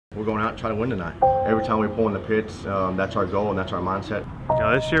we're going out and try to win tonight. Every time we pull in the pits, that's our goal and that's our mindset.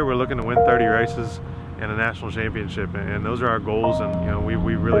 This year we're looking to win 30 races and a national championship, and those are our goals, and we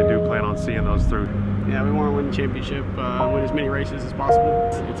really do plan on seeing those through. Yeah, we want to win the championship, win as many races as possible.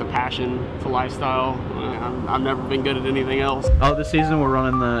 It's a passion, it's a lifestyle. I've never been good at anything else. This season we're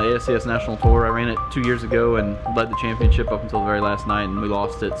running the ASCS National Tour. I ran it 2 years ago and led the championship up until the very last night, and we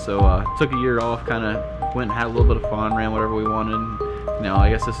lost it. So took a year off, kind of went and had a little bit of fun, ran whatever we wanted. I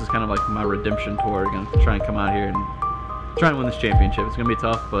guess this is kind of like my redemption tour. I'm gonna try and come out here and try and win this championship. It's gonna be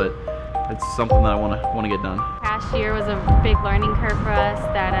tough, but it's something that I want to get done. Past year was a big learning curve for us.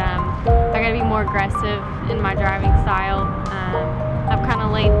 That I got to be more aggressive in my driving style. I've kind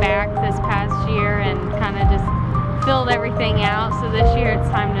of laid back this past year and kind of just filled everything out. So this year it's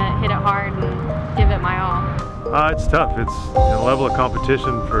time to hit it hard and give it my all. It's tough. It's the level of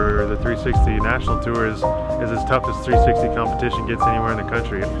competition for the 360 National Tour is as tough as 360 competition gets anywhere in the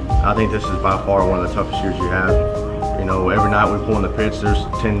country. I think this is by far one of the toughest years you have. Every night we pull in the pits, there's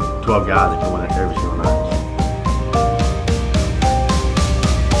 10, 12 guys that can win it every single night.